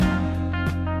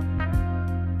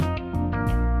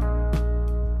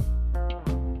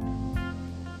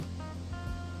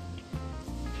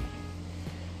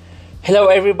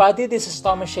Hello everybody, this is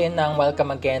Thomas Shane and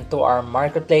welcome again to our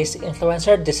Marketplace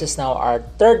Influencer. This is now our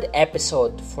third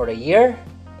episode for the year.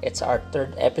 It's our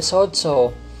third episode.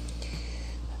 So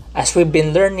as we've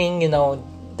been learning,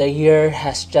 the year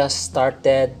has just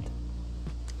started.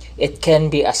 It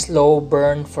can be a slow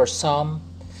burn for some,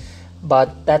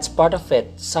 but that's part of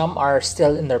it. Some are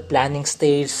still in their planning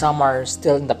stage, some are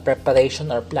still in the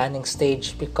preparation or planning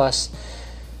stage because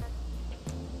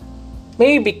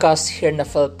here in the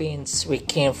Philippines, we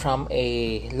came from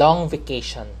a long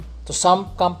vacation. To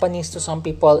some companies, to some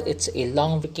people, it's a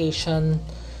long vacation.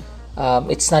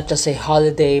 It's not just a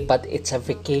holiday, but it's a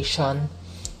vacation.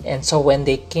 And so when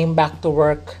they came back to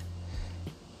work,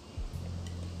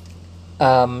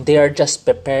 they are just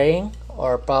preparing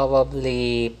or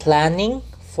probably planning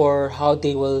for how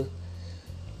they will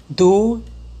do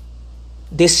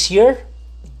this year.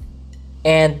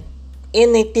 And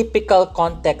in a typical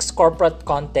context, corporate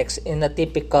context, in a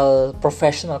typical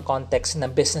professional context, in a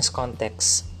business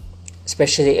context,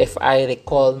 especially if I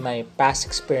recall my past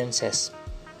experiences,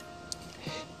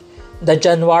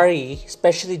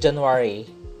 especially January,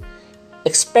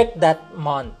 expect that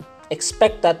month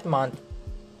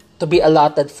to be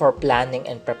allotted for planning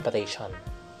and preparation.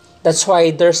 That's why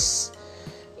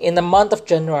in the month of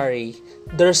January,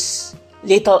 there's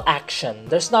little action.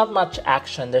 There's not much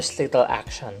action, there's little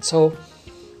action. So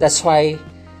that's why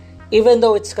even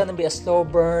though it's going to be a slow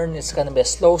burn, it's going to be a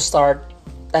slow start,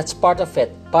 that's part of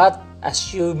it. But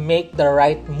as you make the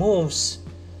right moves,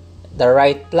 the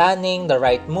right planning, the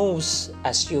right moves,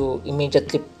 as you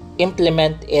immediately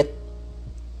implement it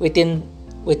within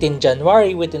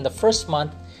January, within the first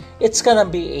month, it's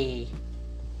going to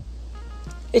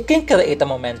it can create a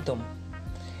momentum.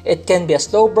 It can be a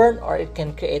slow burn or it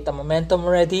can create a momentum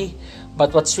already.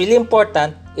 But what's really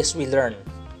important is we learn.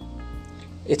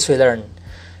 I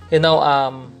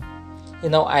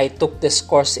took this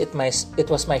course. It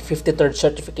was my 53rd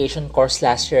certification course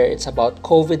last year. It's about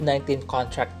COVID-19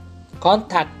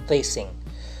 contact tracing.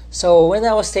 So when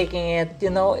I was taking it,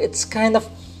 it's kind of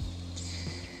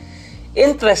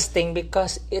interesting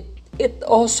because it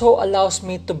also allows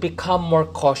me to become more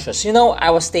cautious. I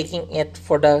was taking it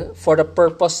for the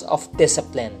purpose of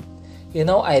discipline.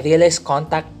 I realized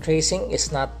contact tracing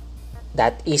is not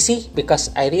that easy because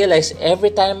I realize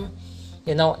every time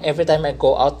I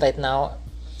go out right now,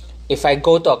 if I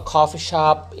go to a coffee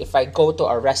shop, if I go to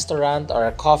a restaurant or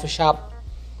a coffee shop,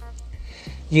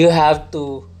 you have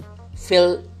to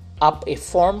fill up a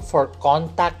form for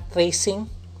contact tracing.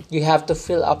 You have to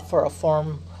fill up for a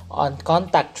form on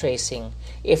contact tracing.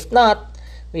 If not,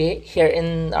 we here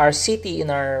in our city, in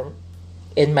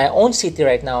my own city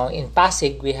right now, in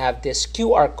Pasig, we have this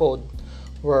QR code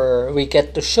where we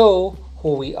get to show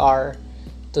who we are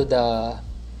to the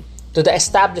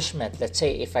establishment. Let's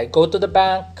say if I go to the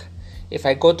bank,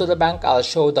 I'll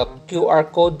show the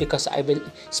QR code because I will,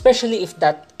 especially if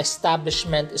that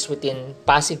establishment is within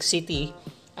Pasig City,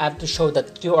 I have to show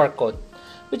that QR code,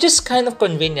 which is kind of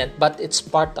convenient, but it's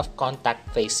part of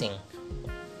contact tracing.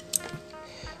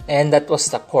 And that was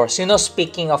the course.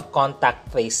 Speaking of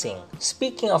contact tracing,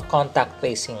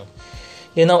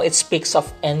 it speaks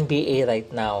of NBA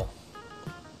right now.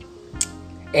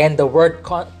 And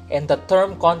the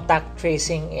term contact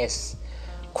tracing is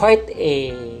quite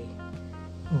a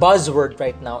buzzword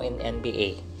right now in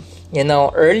NBA.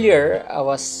 Earlier I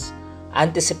was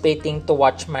anticipating to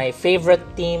watch my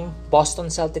favorite team, Boston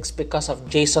Celtics, because of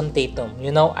Jason Tatum.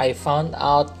 I found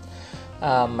out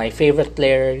my favorite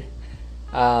player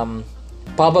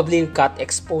probably got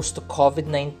exposed to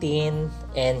COVID-19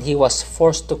 and he was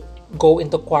forced to go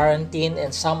into quarantine,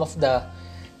 and some of the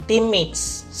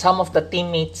teammates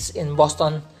in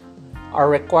Boston are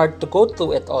required to go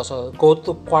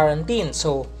to quarantine.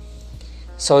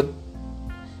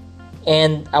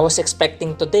 And I was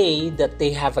expecting today that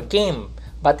they have a game.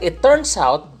 But it turns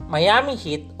out Miami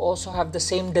Heat also have the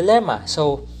same dilemma.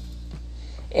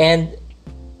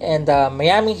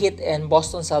 Miami Heat and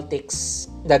Boston Celtics,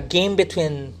 the game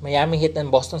between Miami Heat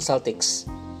and Boston Celtics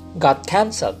got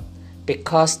cancelled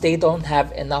because they don't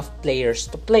have enough players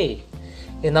to play.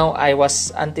 I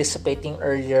was anticipating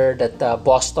earlier that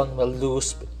Boston will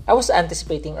lose.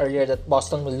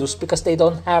 Because they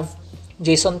don't have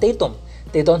Jason Tatum.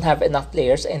 They don't have enough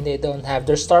players and they don't have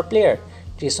their star player,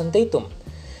 Jason Tatum.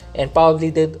 And probably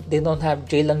they don't have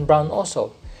Jaylen Brown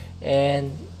also.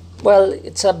 And, well,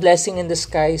 it's a blessing in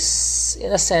disguise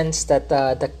in a sense that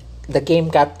the game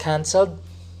got cancelled.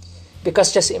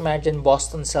 Because just imagine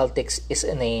Boston Celtics is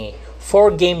in a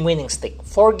 4-game winning streak.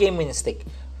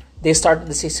 They started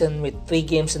the season with 3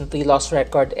 games and 3 loss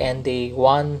record, and they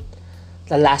won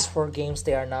the last 4 games.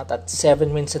 They are now at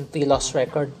 7 wins and 3 loss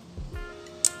record.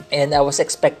 and I was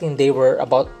expecting they were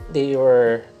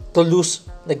to lose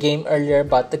the game earlier,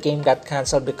 but the game got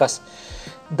canceled because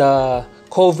the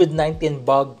COVID-19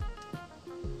 bug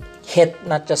hit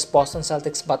not just Boston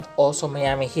Celtics but also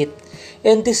Miami Heat,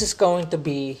 and this is going to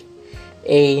be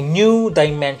a new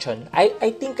dimension.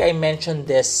 I think I mentioned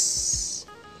this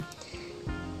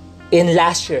in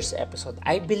last year's episode.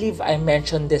 I believe I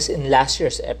mentioned this in last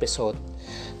year's episode.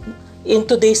 In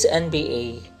today's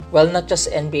NBA, well, not just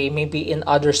NBA, maybe in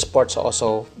other sports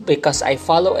also, because I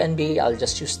follow NBA, I'll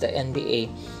just use the NBA.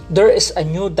 There is a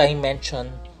new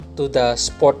dimension to the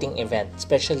sporting event,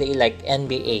 especially like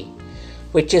NBA,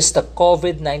 which is the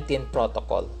COVID-19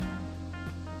 protocol.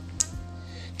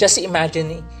 Just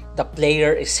imagine the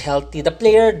player is healthy. The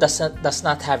player does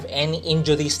not have any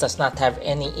injuries,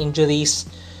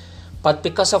 but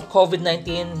because of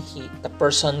COVID-19, the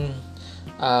person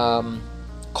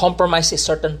compromised a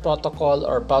certain protocol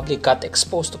or probably got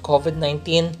exposed to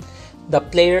COVID-19. The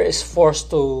player is forced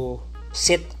to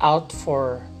sit out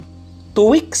for 2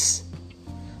 weeks.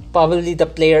 Probably the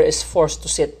player is forced to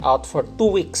sit out for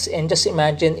 2 weeks. And just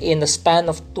imagine, in a span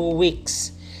of 2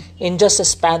 weeks,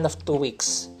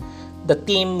 the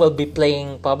team will be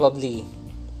playing probably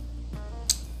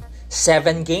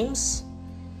 7 games.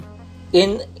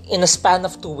 In a span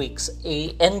of 2 weeks, a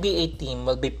NBA team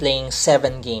will be playing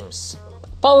 7 games.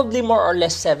 Probably more or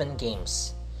less 7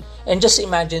 games. And just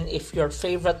imagine if your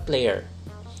favorite player,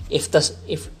 if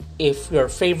your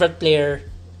favorite player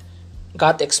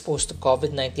got exposed to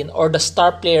COVID-19, or the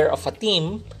star player of a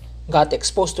team got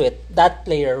exposed to it, that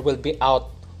player will be out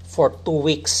for 2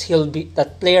 weeks.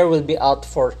 That player will be out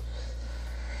for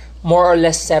more or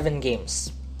less 7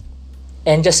 games.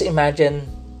 And just imagine,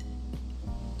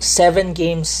 7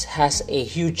 games has a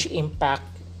huge impact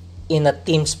in a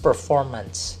team's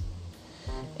performance.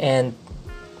 And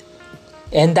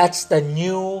that's the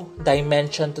new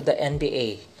dimension to the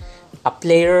NBA. A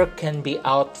player can be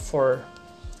out for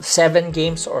 7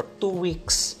 games or 2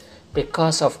 weeks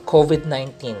because of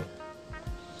COVID-19.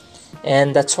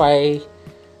 And that's why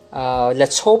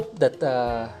let's hope that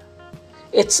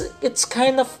it's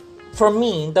kind of, for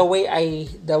me, the way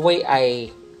I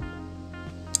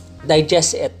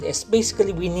digest it is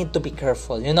basically we need to be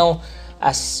careful.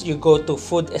 As you go to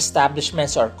food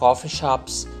establishments or coffee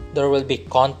shops, there will be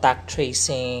contact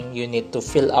tracing. You need to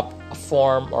fill up a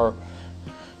form or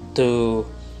to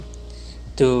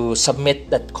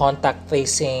submit that contact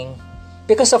tracing,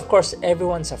 because of course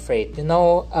everyone's afraid.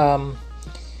 I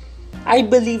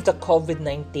believe the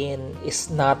COVID-19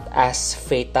 is not as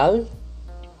fatal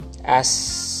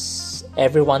as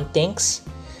everyone thinks.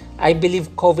 I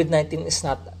believe COVID-19 is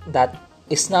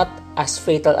not as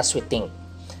fatal as we think.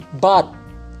 But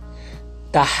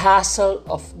the hassle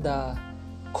of the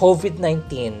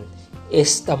COVID-19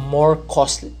 is the more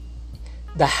costly.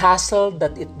 The hassle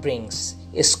that it brings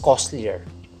is costlier.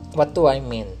 What do I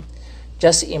mean?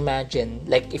 Just imagine,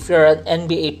 like if you're an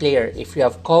NBA player, if you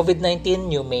have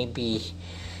COVID-19, you may be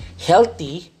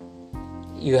healthy,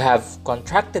 you have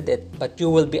contracted it, but you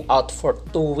will be out for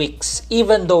 2 weeks,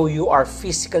 even though you are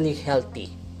physically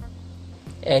healthy.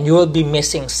 And you will be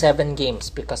missing 7 games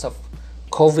because of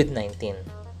COVID-19.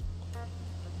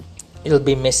 You'll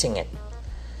be missing it.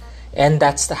 And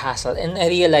that's the hassle. And I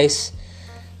realize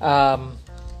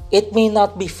it may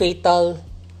not be fatal,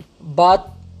 but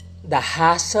the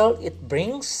hassle it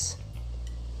brings,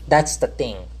 that's the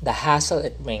thing. The hassle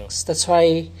it brings. That's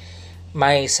why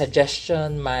my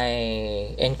suggestion,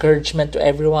 my encouragement to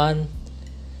everyone,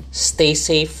 stay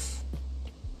safe.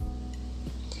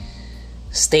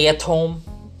 Stay at home.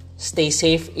 Stay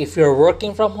safe. If you're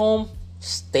working from home,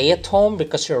 stay at home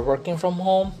because you're working from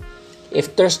home.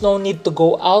 If there's no need to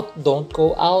go out, don't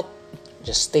go out.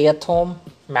 Just stay at home.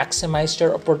 Maximize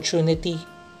your opportunity.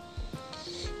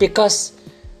 Because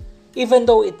even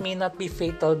though it may not be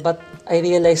fatal, but I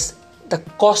realize the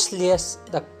costly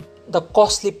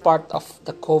part of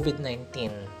the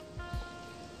COVID-19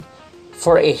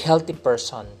 for a healthy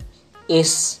person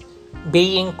is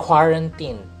being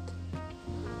quarantined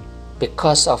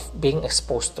because of being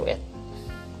exposed to it.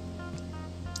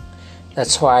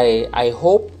 That's why I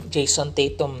hope Jason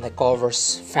Tatum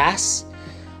recovers fast.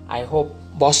 I hope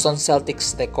Boston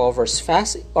Celtics recovers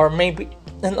fast, or maybe,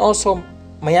 and also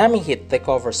Miami Heat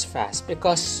recovers fast,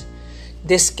 because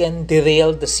this can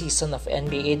derail the season of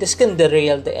NBA. This can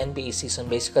derail the NBA season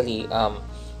basically.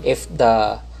 If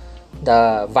the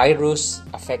virus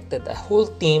affected a whole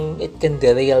team, it can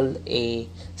derail a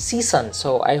season.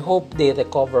 So I hope they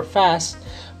recover fast,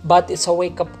 but it's a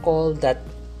wake-up call that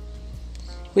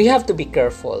we have to be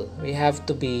careful. We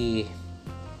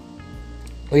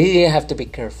really have to be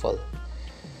careful.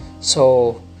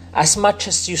 So As much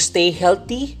as you stay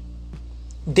healthy,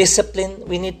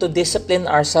 we need to discipline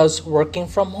ourselves working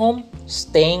from home,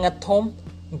 staying at home,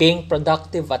 being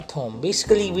productive at home.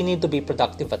 Basically, we need to be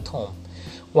productive at home.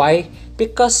 Why?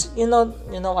 Because I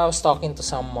was talking to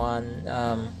someone.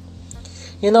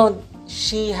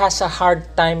 She has a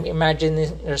hard time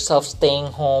imagining herself staying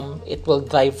home. It will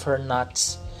drive her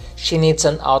nuts. She needs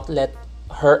an outlet.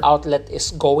 Her outlet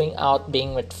is going out,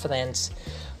 being with friends.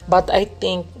 But I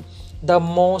think the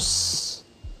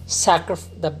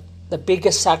the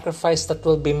biggest sacrifice that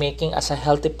we'll be making as a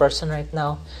healthy person right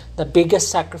now, the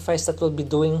biggest sacrifice that we'll be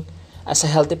doing as a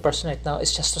healthy person right now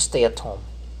is just to stay at home.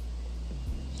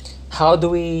 How do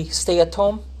we stay at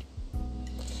home?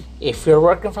 If you're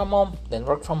working from home, then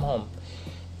work from home.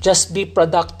 Just be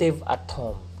productive at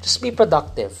home. Just be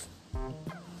productive.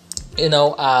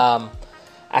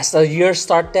 As the year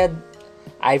started,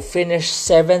 I finished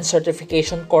 7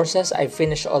 certification courses. I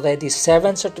finished already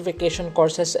 7 certification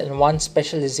courses and 1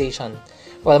 specialization.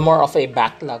 Well, more of a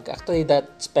backlog. Actually,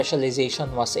 that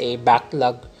specialization was a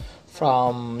backlog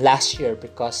from last year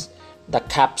because the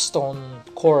capstone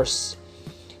course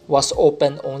was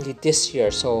open only this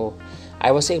year. So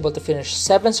I was able to finish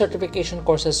 7 certification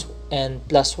courses and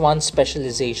plus 1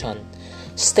 specialization.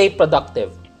 Stay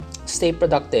productive. Stay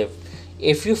productive.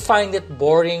 If you find it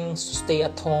boring to stay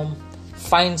at home,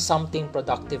 find something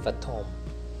productive at home.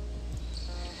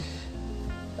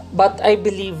 But I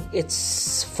believe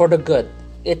it's for the good.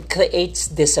 It creates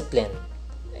discipline.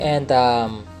 And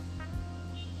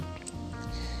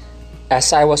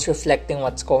as I was reflecting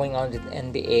what's going on with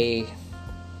NBA,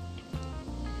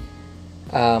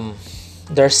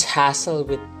 there's hassle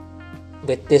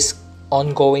with this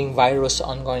ongoing virus,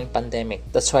 ongoing pandemic.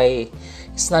 That's why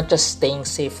it's not just staying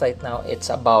safe right now. It's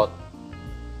about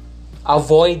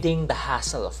avoiding the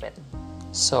hassle of it.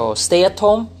 So stay at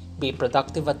home, be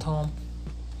productive at home.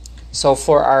 So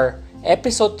for our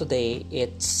episode today,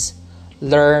 it's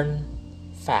learn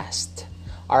fast.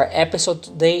 Our episode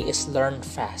today is learn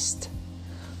fast.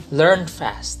 Learn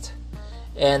fast.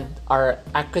 And our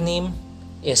acronym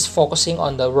is focusing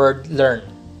on the word learn.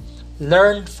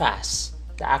 Learn fast.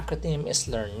 The acronym is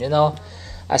learn.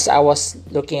 As I was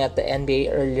looking at the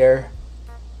NBA earlier,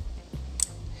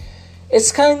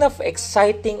 it's kind of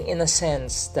exciting in a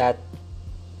sense that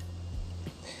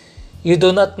you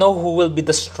do not know who will be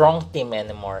the strong team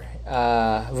anymore.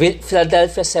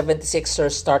 Philadelphia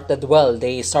 76ers started well.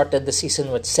 They started the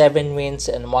season with 7 wins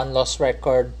and 1 loss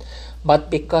record.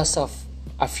 But because of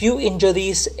a few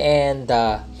injuries and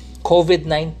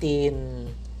COVID-19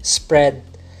 spread,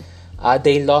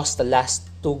 they lost the last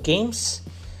 2 games.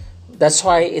 That's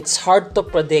why it's hard to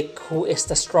predict who is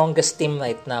the strongest team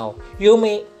right now.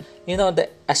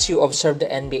 As you observe the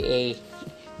NBA,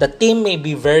 the team may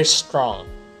be very strong,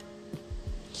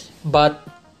 but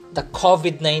the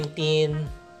COVID-19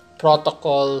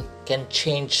 protocol can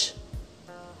change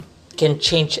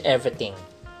everything.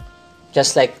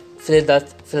 Just like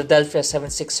Philadelphia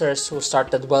 76ers, who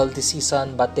started well this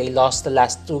season, but they lost the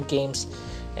last 2 games,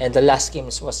 and the last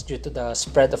games was due to the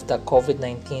spread of the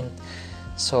COVID-19.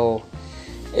 So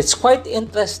it's quite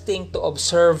interesting to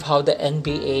observe how the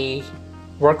NBA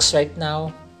works right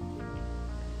now.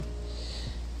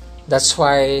 That's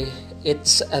why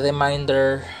it's a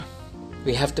reminder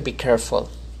we have to be careful.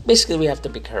 Basically, we have to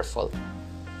be careful.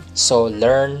 So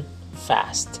learn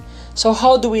fast. So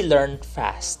how do we learn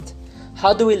fast?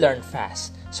 How do we learn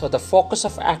fast? So the focus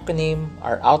of acronym,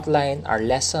 our outline, our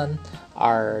lesson,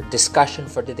 our discussion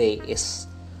for today is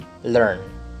learn.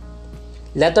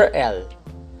 Letter L.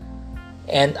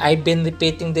 And I've been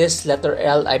repeating this. Letter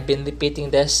L, I've been repeating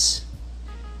this.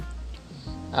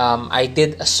 I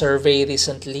did a survey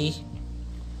recently,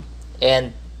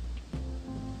 and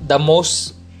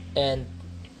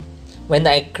when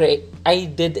I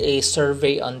did a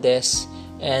survey on this,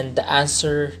 and the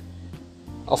answer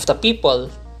of the people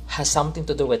has something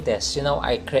to do with this.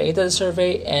 I created a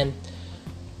survey, and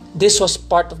this was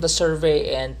part of the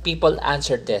survey, and people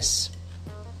answered this.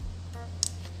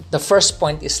 The first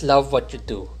point is love what you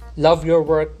do. Love your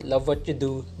work, love what you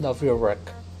do, love your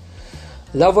work.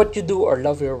 Love what you do or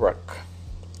love your work.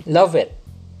 Love it.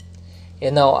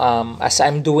 As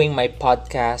I'm doing my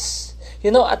podcast,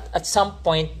 at some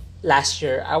point last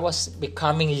year, I was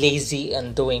becoming lazy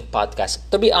and doing podcasts.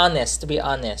 To be honest,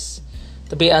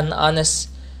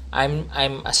 I'm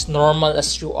as normal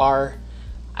as you are.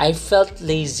 I felt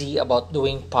lazy about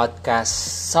doing podcasts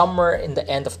somewhere in the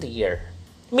end of the year.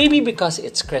 Maybe because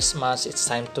it's Christmas, it's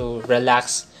time to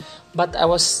relax. But I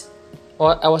was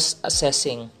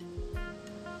assessing.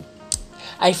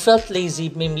 I felt lazy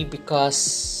maybe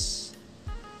because,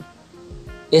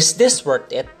 is this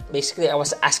worth it? basically I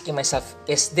was asking myself,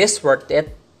 is this worth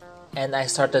it? And I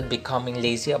started becoming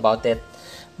lazy about it.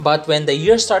 But when the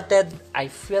year started, I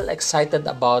feel excited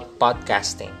about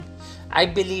podcasting. I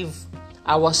believe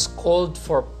I was called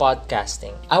for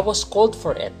podcasting. I was called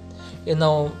for it. You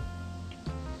know,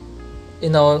 you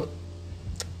know,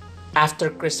 after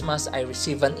Christmas, I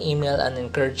received an email, an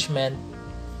encouragement.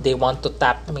 They want to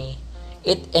tap me.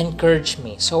 It encouraged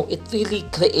me. So it really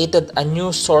created a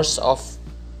new source of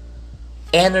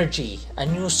energy, a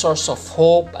new source of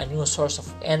hope, a new source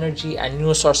of energy, a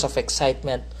new source of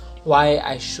excitement why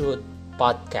I should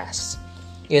podcast.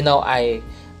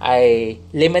 I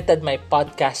limited my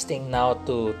podcasting now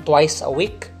to twice a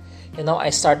week. I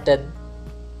started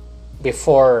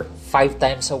before 5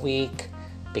 times a week,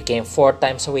 became 4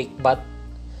 times a week,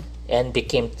 and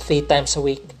became 3 times a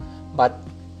week. But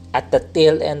at the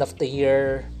tail end of the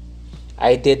year,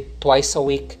 I did twice a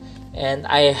week, and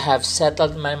I have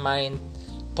settled my mind.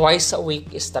 Twice a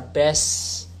week is the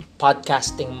best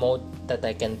podcasting mode that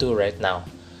I can do right now.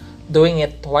 Doing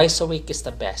it twice a week is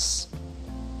the best.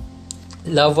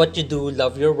 Love what you do,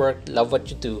 love your work, love what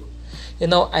you do.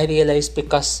 I realized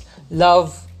because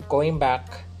love, going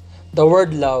back, the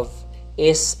word love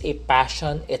is a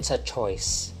passion, it's a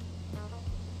choice.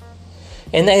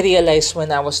 And I realized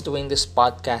when I was doing this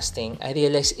podcasting, I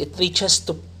realized it reaches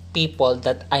to people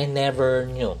that I never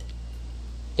knew.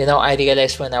 I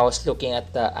realized when I was looking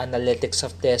at the analytics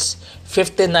of this,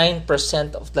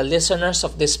 59% of the listeners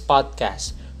of this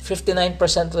podcast, 59%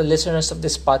 of the listeners of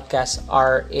this podcast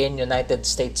are in United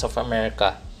States of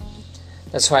America.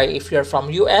 That's why if you're from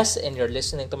US and you're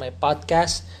listening to my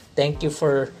podcast, thank you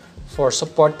for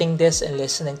supporting this and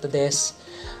listening to this.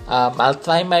 I'll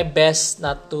try my best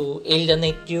not to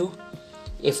alienate you.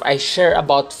 If I share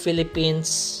about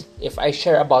Philippines,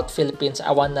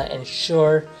 I want to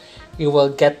ensure you will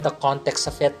get the context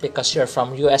of it because you're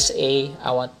from USA.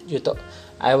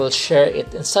 I will share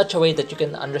it in such a way that you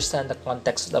can understand the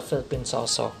context of the Philippines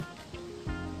also.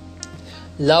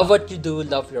 Love what you do,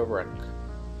 love your work.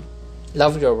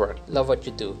 Love your work, love what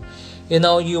you do.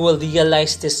 You will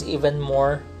realize this even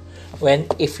more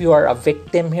if you are a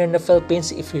victim here in the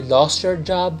Philippines, if you lost your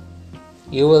job,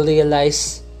 you will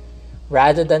realize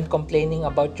rather than complaining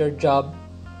about your job,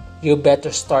 you better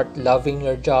start loving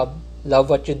your job. Love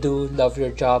what you do, love your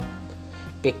job.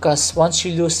 Because once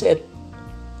you lose it,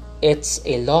 it's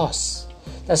a loss.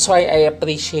 That's why I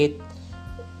appreciate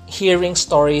hearing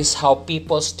stories how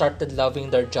people started loving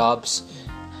their jobs.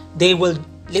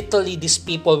 These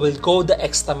people will go the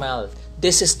extra mile.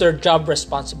 This is their job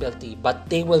responsibility, but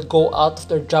they will go out of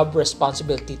their job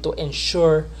responsibility to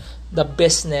ensure the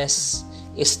business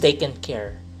is taken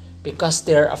care. Because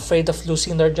they're afraid of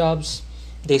losing their jobs,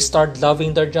 they start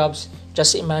loving their jobs.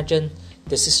 Just imagine,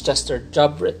 this is just their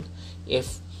job.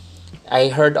 If I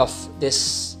heard of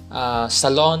this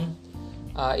salon,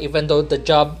 even though the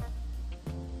job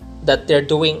that they're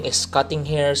doing is cutting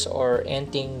hairs or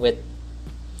anything with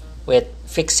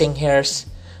fixing hairs,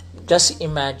 just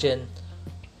imagine,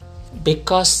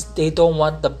 because they don't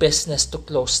want the business to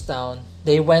close down,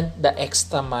 they went the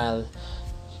extra mile.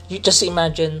 You just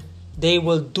imagine, they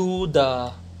will do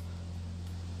the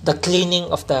cleaning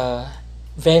of the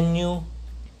venue.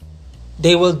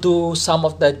 They will do some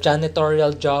of the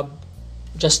janitorial job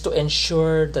just to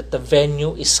ensure that the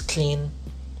venue is clean.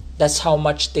 That's how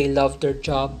much they love their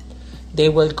job. They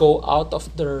will go out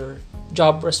of their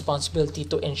job responsibility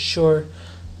to ensure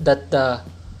that the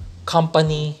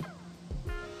company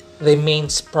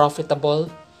remains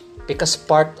profitable, because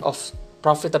part of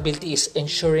profitability is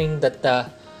ensuring that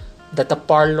the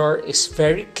parlor is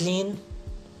very clean,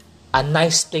 a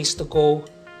nice place to go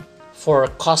for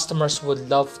customers would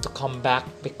love to come back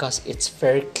because it's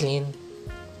very clean.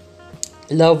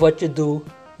 Love what you do,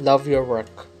 love your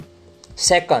work.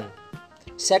 Second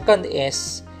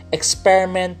is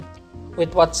experiment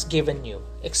with what's given you.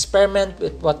 Experiment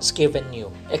with what's given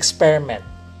you. Experiment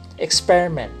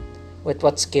with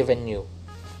what's given you.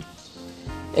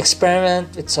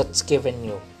 Experiment with what's given you.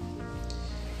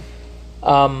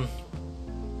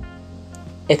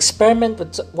 Experiment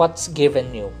with what's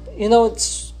given you.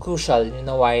 It's crucial. You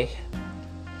know why?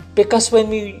 Because when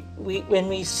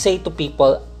we say to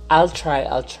people, I'll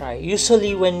try.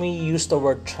 Usually when we use the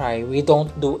word try, we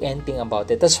don't do anything about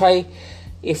it. That's why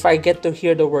if I get to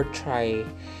hear the word try,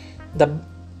 the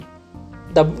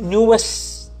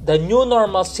new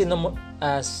normal synonym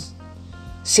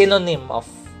of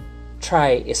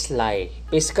try is lie.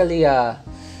 Basically,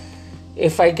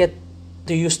 if I get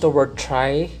to use the word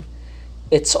try,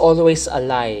 it's always a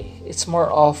lie. It's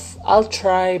more of, I'll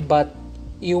try, but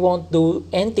you won't do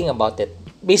anything about it.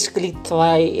 Basically,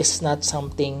 try is not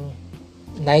something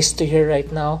nice to hear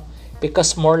right now,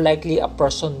 because more likely a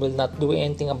person will not do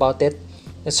anything about it.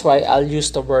 That's why I'll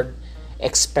use the word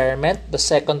experiment. The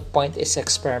second point is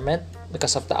experiment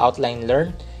because of the outline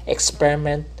learn.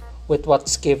 Experiment with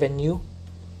what's given you.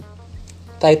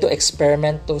 Try to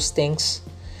experiment those things.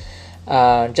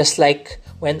 Just like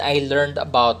when I learned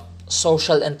about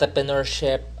social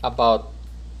entrepreneurship, about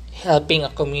helping a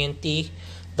community,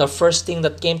 the first thing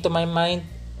that came to my mind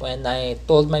when I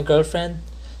told my girlfriend,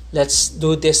 let's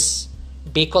do this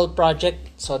Bicol project.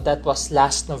 So that was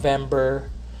last November.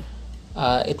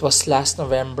 It was last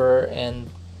November, and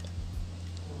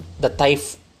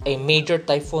a major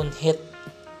typhoon hit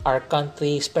our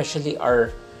country, especially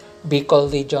our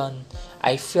Bicol region.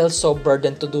 I feel so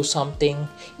burdened to do something,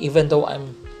 even though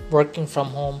I'm working from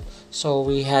home. So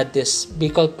we had this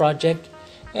Bicol project,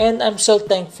 and I'm so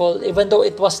thankful, even though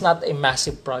it was not a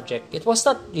massive project. It was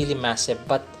not really massive,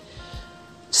 but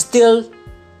still,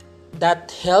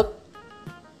 that help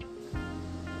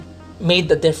made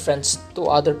the difference to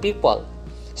other people.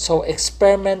 So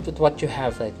experiment with what you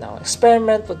have right now.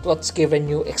 Experiment with what's given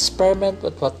you. Experiment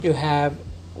with what you have,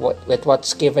 with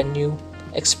what's given you.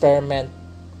 Experiment.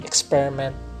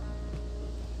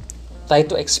 Try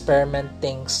to experiment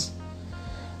things.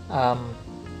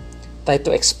 Try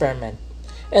to experiment.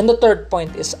 And the third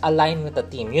point is align with the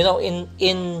team.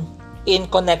 In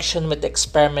connection with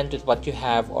experiment with what you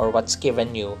have or what's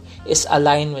given you, is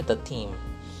align with the team.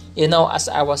 As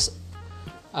I was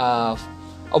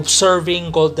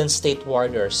observing Golden State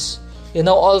Warriors,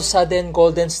 all of a sudden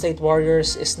Golden State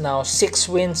Warriors is now 6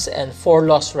 wins and 4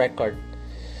 loss record.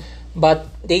 But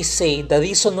they say the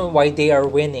reason why they are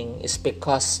winning is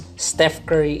because Steph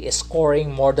Curry is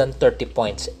scoring more than 30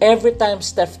 points. Every time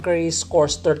Steph Curry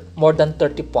scores more than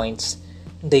 30 points,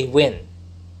 they win.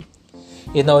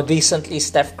 Recently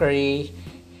Steph Curry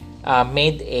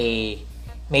made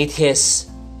his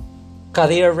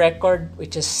career record,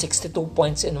 which is 62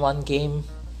 points in one game.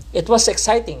 It was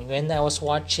exciting when I was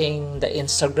watching the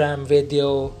Instagram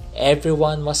video.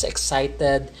 Everyone was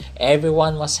excited.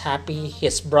 Everyone was happy.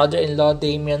 His brother-in-law,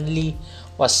 Damian Lee,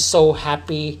 was so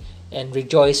happy and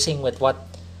rejoicing with what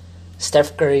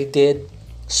Steph Curry did,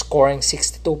 scoring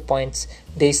 62 points.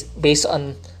 Based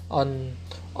on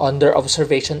their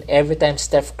observation, every time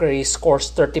Steph Curry scores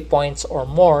 30 points or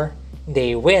more,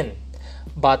 they win.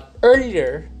 But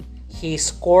earlier, he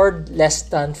scored less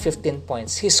than 15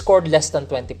 points. He scored less than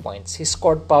 20 points. He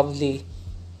scored less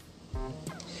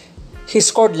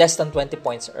than 20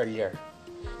 points earlier.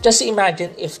 Just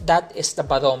imagine if that is the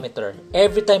barometer.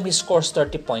 Every time he scores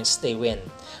 30 points, they win.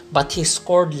 But he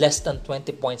scored less than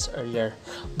 20 points earlier.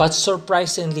 But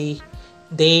surprisingly,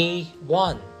 they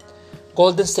won.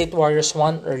 Golden State Warriors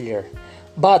won earlier.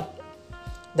 But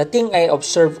the thing I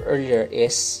observed earlier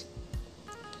is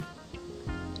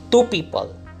two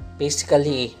people.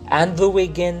 Basically, Andrew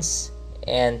Wiggins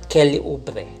and Kelly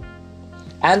Oubre.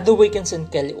 Andrew Wiggins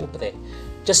and Kelly Oubre.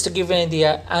 Just to give you an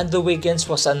idea, Andrew Wiggins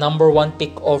was a number 1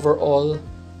 pick overall.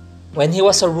 When he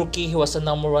was a rookie, he was a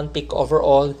number 1 pick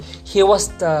overall. He was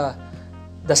the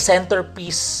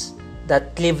centerpiece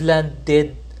that Cleveland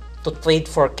did to trade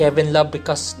for Kevin Love,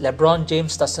 because LeBron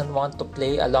James doesn't want to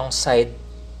play alongside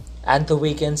Andrew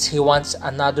Wiggins. He wants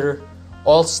another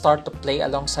all-star to play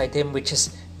alongside him, which is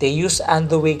they use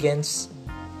Andrew Wiggins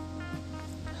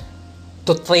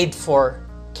to trade for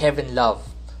Kevin Love.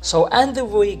 So Andrew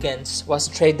Wiggins was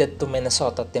traded to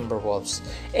Minnesota Timberwolves.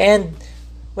 And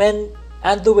when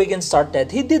Andrew Wiggins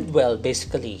started, he did well,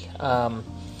 basically.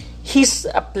 He's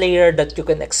a player that you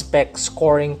can expect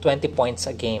scoring 20 points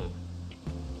a game.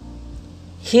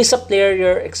 He's a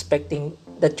player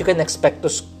that you can expect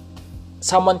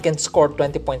someone can score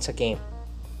 20 points a game.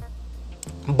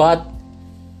 But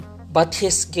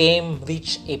his game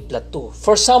reached a plateau.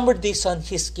 For some reason,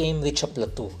 his game reached a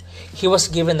plateau. He was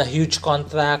given a huge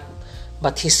contract,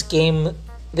 but his game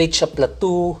reached a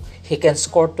plateau. He can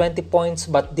score 20 points,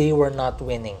 but they were not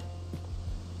winning.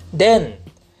 Then,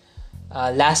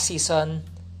 last season,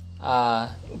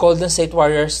 Golden State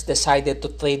Warriors decided to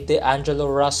trade D'Angelo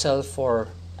Russell for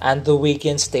Andrew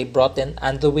Wiggins. They brought in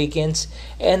Andrew Wiggins,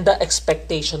 and the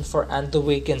expectation for Andrew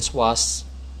Wiggins was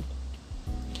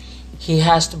he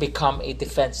has to become a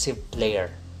defensive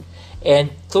player.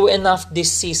 And true enough,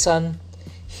 this season,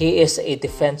 he is a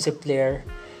defensive player.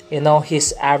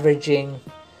 He's averaging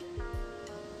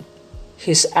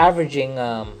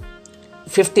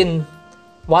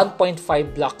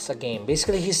 1.5 blocks a game.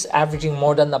 Basically, he's averaging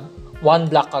more than 1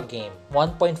 block a game.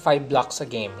 1.5 blocks a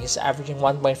game. He's averaging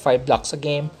 1.5 blocks a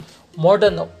game. More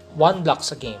than 1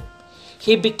 blocks a game.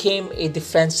 He became a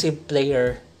defensive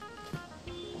player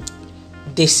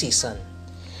this season.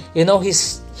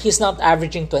 His he's not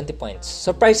averaging 20 points.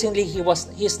 Surprisingly,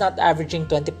 he's not averaging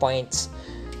 20 points.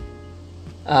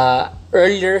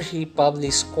 Earlier, he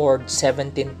probably scored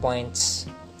 17 points.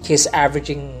 He's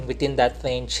averaging within that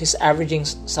range. He's averaging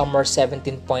somewhere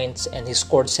 17 points, and he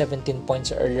scored 17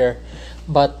 points earlier.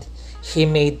 But he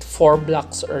made 4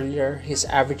 blocks earlier. He's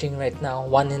averaging right now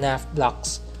 1.5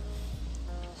 blocks.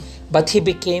 But he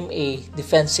became a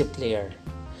defensive player.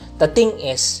 The thing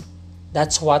is,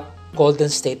 that's what Golden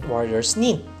State Warriors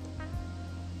need.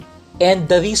 And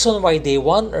the reason why they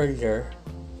won earlier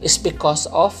is because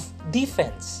of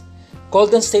defense.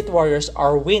 Golden State Warriors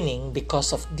are winning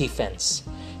because of defense.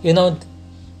 You know,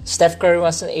 Steph Curry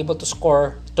wasn't able to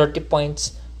score 30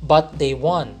 points, but they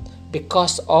won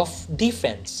because of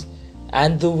defense.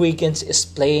 Andrew Wiggins is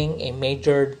playing a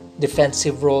major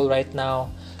defensive role right now.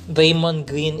 Draymond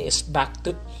Green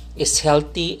is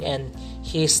healthy, and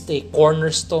he's the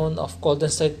cornerstone of Golden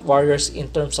State Warriors in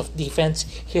terms of defense.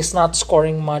 He's not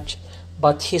scoring much,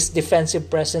 but his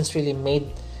defensive presence really made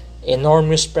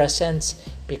enormous presence,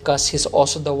 because he's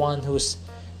also the one who's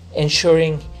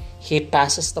ensuring he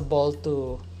passes the ball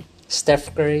to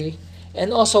Steph Curry.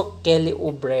 And also Kelly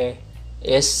Oubre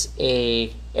is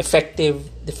a effective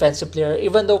defensive player.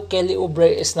 Even though Kelly Oubre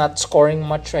is not scoring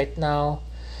much right now,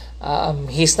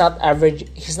 he's not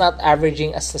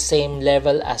averaging at the same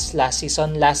level as last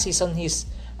season. Last season he's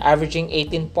averaging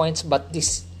 18 points, but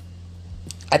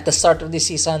at the start of the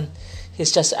season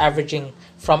he's just averaging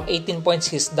from 18 points,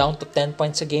 he's down to 10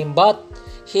 points a game. But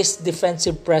his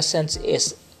defensive presence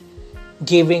is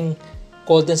giving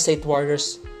Golden State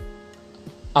Warriors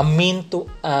a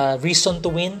reason to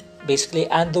win. Basically,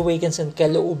 Andrew Wiggins and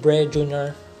Kelly Oubre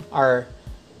Jr. are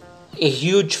a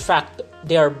huge factor.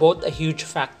 They are both a huge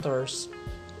factors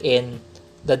in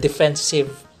the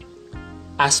defensive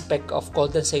aspect of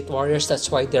Golden State Warriors. That's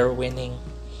why they're winning.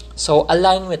 So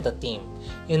align with the team.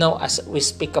 You know, as we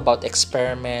speak about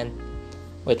experiment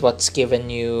with what's given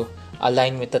you,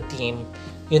 align with the team.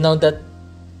 You know that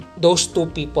those two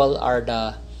people are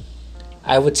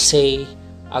I would say,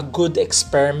 a good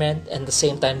experiment, and at the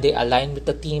same time they align with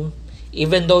the team.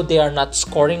 Even though they are not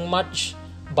scoring much,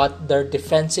 but their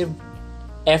defensive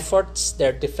efforts,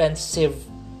 their defensive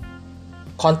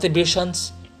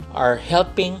contributions are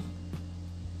helping.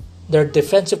 Their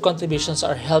defensive contributions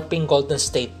are helping Golden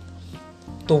State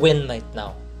to win right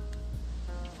now.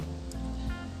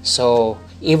 So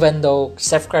even though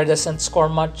Steph Curry doesn't score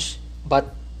much,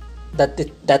 but that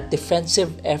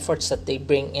defensive efforts that they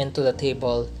bring into the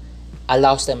table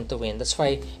allows them to win. That's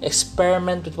why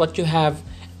experiment with what you have,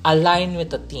 align with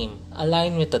the team.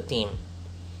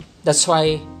 That's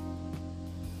why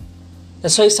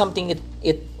something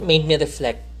it made me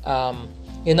reflect.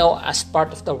 You know, as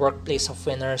part of the workplace of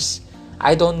winners,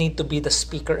 I don't need to be the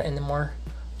speaker anymore,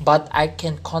 but I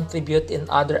can contribute in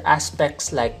other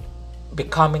aspects, like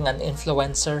becoming an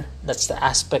influencer. That's the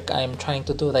aspect I'm trying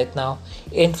to do right now.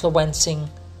 Influencing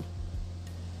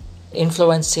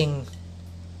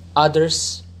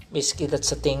others, basically, that's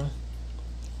the thing.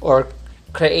 Or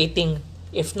creating,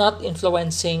 if not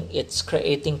influencing, it's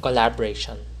creating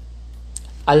collaboration.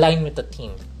 Align with the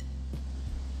team.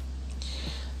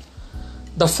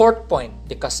 The fourth point,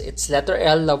 because it's letter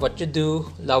L, love what you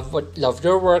do, love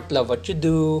your work, love what you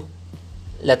do.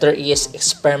 Letter E is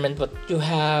experiment what you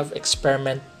have,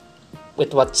 experiment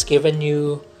with what's given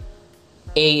you.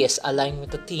 A is align with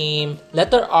the team.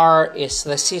 Letter R is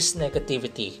resist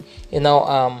negativity. You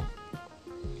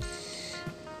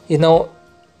know,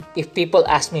 if people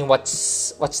ask me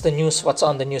what's the news, what's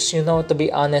on the news, to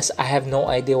be honest, I have no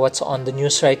idea what's on the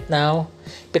news right now.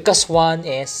 Because one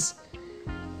is,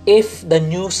 if the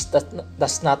news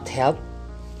does not help,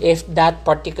 if that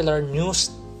particular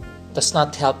news does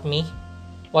not help me,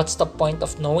 what's the point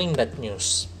of knowing that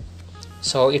news?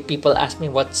 So if people ask me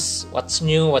what's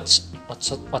new,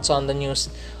 what's on the news,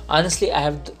 honestly,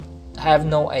 I have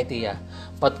no idea.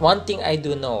 But one thing I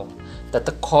do know, that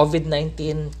the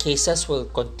COVID-19 cases will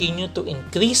continue to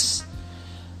increase.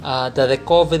 The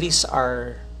recoveries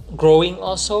are growing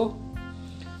also.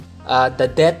 The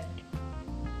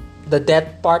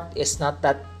death part is not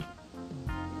that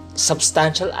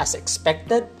substantial as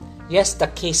expected. Yes, the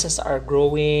cases are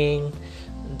growing.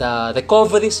 The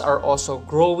recoveries are also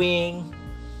growing.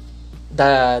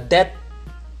 The death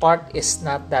part is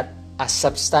not that as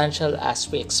substantial as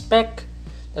we expect.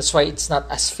 That's why it's not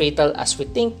as fatal as we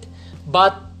think.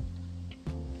 But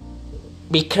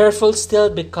be careful still,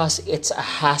 because it's a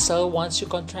hassle once you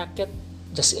contract it.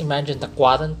 Just imagine the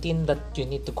quarantine that you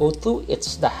need to go through.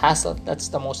 It's the hassle. That's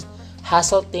the most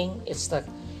hassle thing.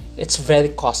 It's very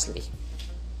costly.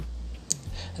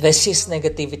 Resist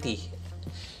negativity.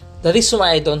 The reason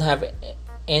why I don't have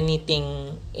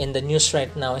anything in the news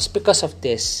right now is because of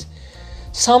this.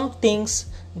 Some things,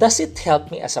 does it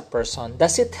help me as a person?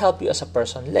 Does it help you as a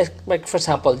person? Like for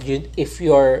example, if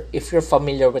you're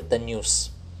familiar with the news,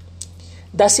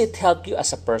 does it help you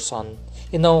as a person?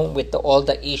 With all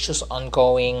the issues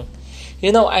ongoing.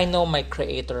 I know my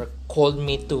Creator called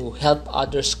me to help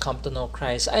others come to know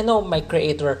Christ. I know my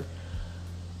Creator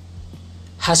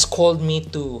has called me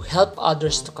to help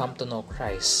others to come to know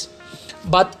Christ.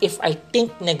 But if I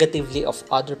think negatively of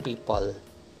other people,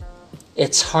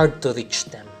 it's hard to reach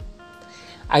them.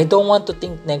 I don't want to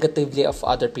think negatively of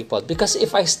other people, because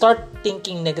if I start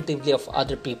thinking negatively of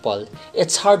other people,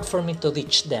 it's hard for me to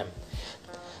reach them.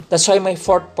 That's why my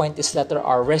fourth point is letter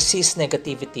R, resist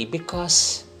negativity,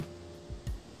 because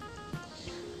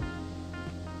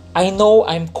I know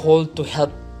I'm called to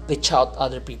help reach out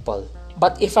other people.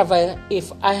 But if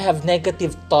I have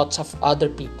negative thoughts of other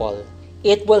people,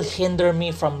 it will hinder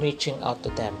me from reaching out to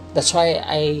them. That's why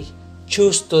I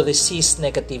choose to resist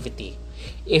negativity.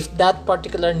 If that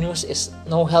particular news is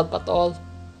no help at all,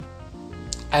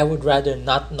 I would rather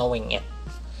not knowing it.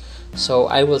 So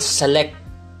I will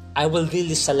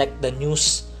really select the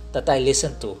news that I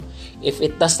listen to. If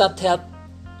it does not help,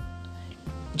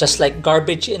 just like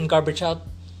garbage in, garbage out,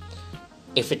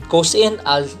 if it goes in,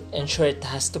 I'll ensure it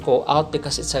has to go out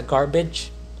because it's a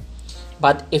garbage.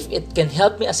 But if it can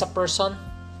help me as a person,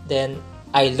 then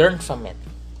I learn from it.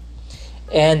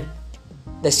 And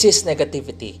resist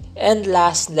negativity. And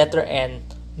last, letter N,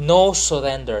 no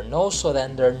surrender. No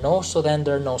surrender, no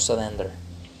surrender, no surrender.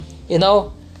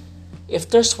 If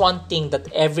there's one thing that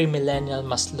every millennial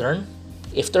must learn,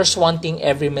 and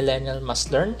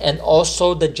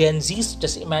also the Gen Zs,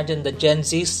 just imagine the Gen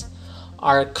Zs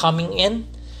are coming in.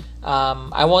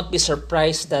 I won't be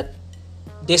surprised that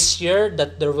this year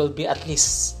that there will be at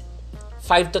least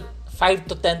 5 to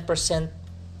 10%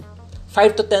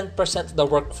 of the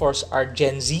workforce are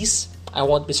Gen Zs. I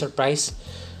won't be surprised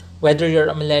whether you're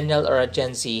a millennial or a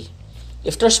Gen Z.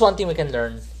 If there's one thing we can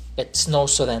learn, it's no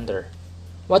surrender.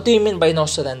 What do you mean by no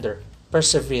surrender?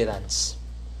 Perseverance.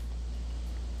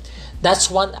 That's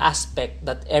one aspect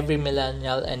that every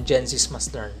millennial and Gen Zs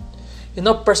must learn.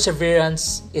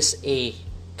 Perseverance is a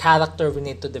character we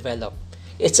need to develop.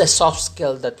 It's a soft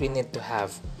skill that we need to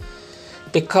have.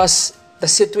 Because the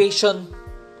situation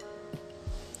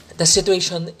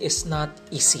is not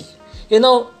easy. I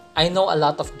know a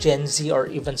lot of Gen Z or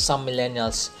even some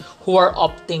millennials who are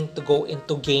opting to go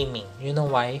into gaming. You know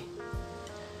why?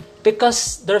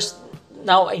 Because there's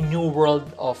now a new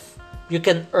world of you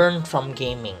can earn from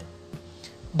gaming.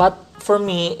 But for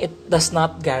me, it does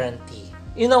not guarantee.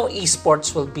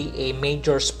 Esports will be a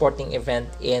major sporting event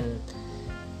in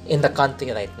the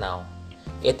country right now.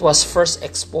 It was first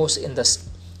exposed in the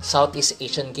Southeast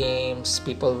Asian Games.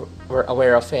 People were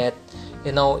aware of it.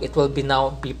 It will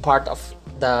now be part of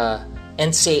the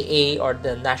NCAA or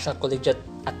the National Collegiate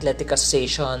Athletic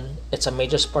Association. It's a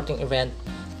major sporting event.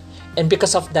 And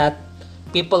because of that,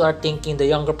 the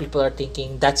younger people are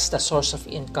thinking that's the source of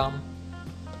income.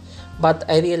 But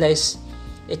I realize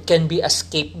it can be a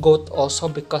scapegoat also,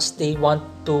 because they want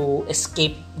to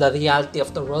escape the reality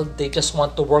of the world. They just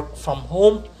want to work from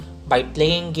home by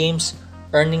playing games,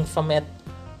 earning from it.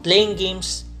 Playing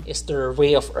games is their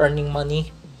way of earning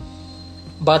money.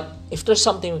 But if there's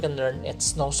something we can learn,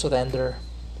 it's no surrender.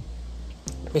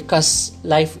 Because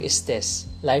life is this.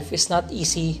 Life is not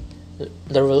easy.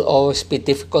 There will always be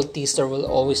difficulties. There will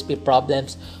always be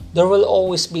problems. There will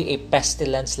always be a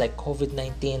pestilence like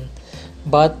COVID-19.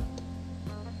 But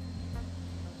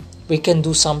we can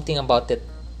do something about it,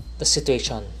 the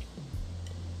situation.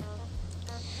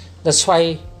 That's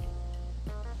why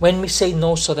when we say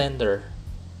no surrender,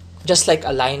 just like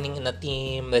aligning in a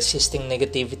team, resisting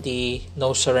negativity,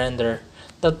 no surrender,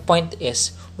 the point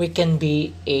is we can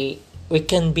be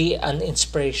an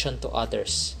inspiration to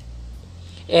others.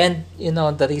 And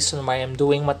the reason why I'm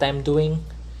doing what I'm doing,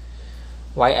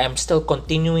 why I'm still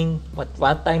continuing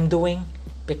what I'm doing,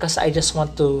 because I just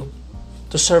want to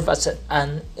serve as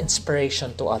an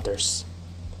inspiration to others.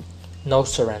 No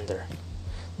surrender.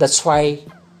 That's why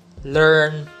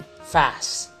learn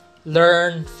fast.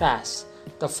 Learn fast.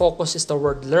 The focus is the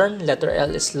word learn. Letter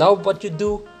L is love what you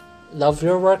do. Love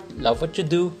your work. Love what you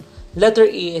do. Letter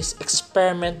E is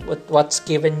experiment with what's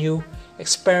given you.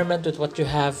 Experiment with what you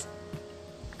have.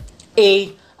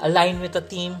 A, align with a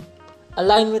team.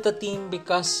 Align with a team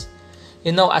because,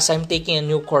 as I'm taking a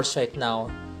new course right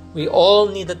now, we all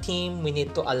need a team. We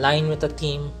need to align with a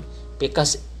team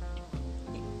because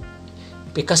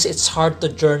it's hard to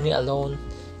journey alone.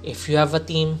 If you have a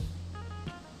team,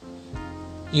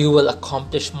 you will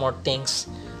accomplish more things.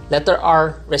 Letter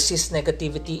R, resist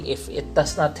negativity if it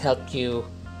does not help you.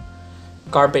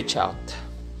 Garbage out.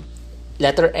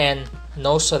 Letter N,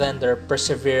 no surrender.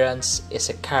 Perseverance is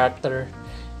a character,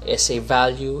 is a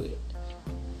value,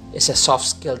 is a soft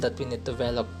skill that we need to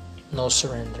develop. No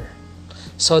surrender.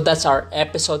 So that's our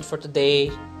episode for today.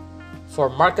 For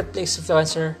Marketplace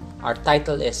Influencer, our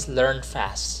title is Learn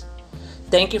Fast.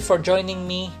 Thank you for joining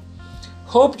me.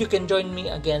 Hope you can join me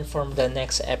again for the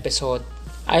next episode.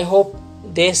 I hope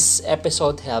this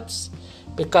episode helps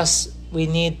because we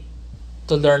need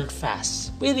to learn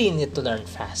fast. We really need to learn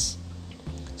fast.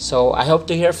 So I hope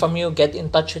to hear from you. Get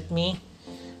in touch with me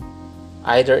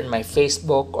either in my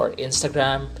Facebook or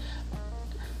Instagram.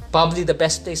 Probably the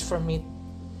best place for me.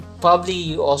 Probably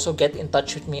you also get in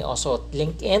touch with me also at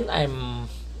LinkedIn.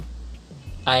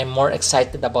 I'm more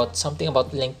excited about something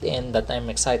about LinkedIn that I'm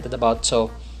excited about.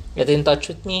 So get in touch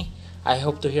with me. I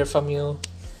hope to hear from you.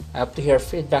 I hope to hear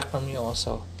feedback from you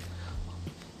also.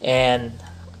 And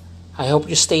I hope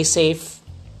you stay safe.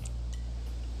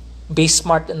 Be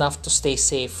smart enough to stay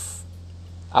safe.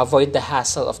 Avoid the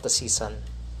hassle of the season.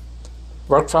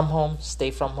 Work from home,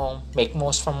 stay from home, make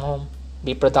most from home,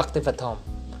 be productive at home.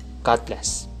 God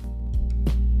bless.